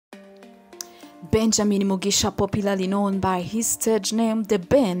Benjamin Mugisha, popularly known by his stage name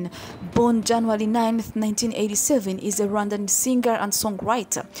Ben, born January 9, 1987, is a Rwandan singer and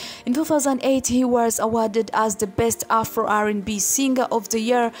songwriter. In 2008, he was awarded as the Best Afro R&B Singer of the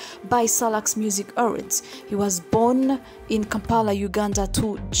Year by Salax Music Awards. He was born in Kampala, Uganda,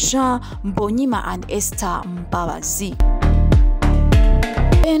 to Jean Mbonimpa and Esther Mbaba.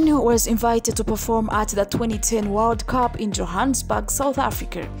 Ben was invited to perform at the 2010 World Cup in Johannesburg, South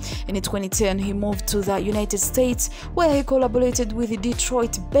Africa. In 2010, he moved to the United States, where he collaborated with the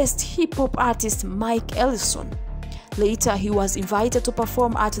Detroit-based hip-hop artist Mike-E Ellison. Later, he was invited to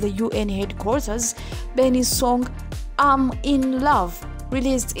perform at the UN headquarters. Ben's song "I'm in Love,"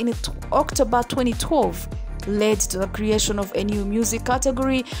 released in October 2012, led to the creation of a new music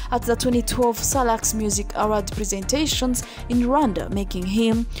category at the 2012 Salax Music Award Presentations in Rwanda, making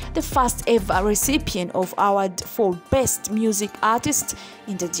him the first ever recipient of award for Best Music Artist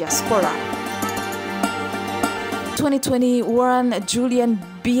in the Diaspora. 2021, Julien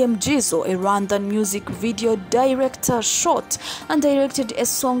Bmjizo, a Rwandan music video director, shot and directed a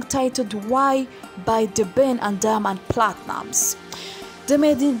song titled "Why" by the Ben and Diamond Platnumz. The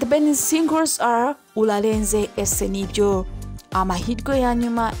Ben singers are Ulalenze Esenibyo, Amahirwe ya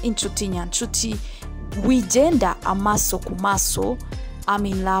nyuma, Inshuti Nyanshuti, Wigenda Amaso Kumaso, I'm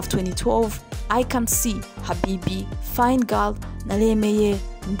in Love 2012, I Can See, Habibi, Fine Girl, Nalemeye,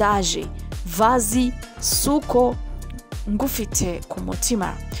 Ndaje, Vazi, Suko, Ngufite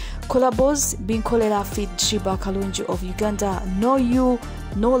Kumutima. Collabos: Binkolera feat Shiba Kalunji of Uganda, No You,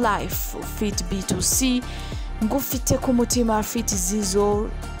 No Life feat B2C, Ngufite Kumutima feat Zizo,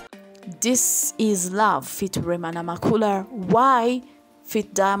 This Is Love feat Remana Makula, Why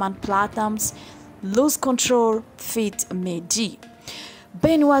feat Diamond Platnumz, Lose Control feat Meji.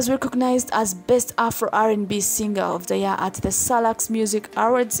 Ben was recognized as Best Afro R&B Singer of the Year at the Salax Music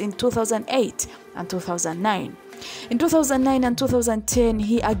Awards in 2008 and 2009. In 2009 and 2010,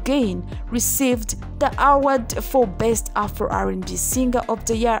 he again received the award for Best Afro R&B Singer of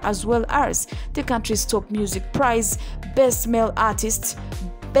the Year, as well as the country's top music prize, Best Male Artist.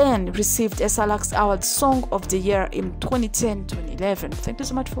 Ben received a Salax Award Song of the Year in 2010-2011. Thank you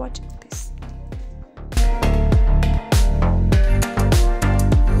so much for watching.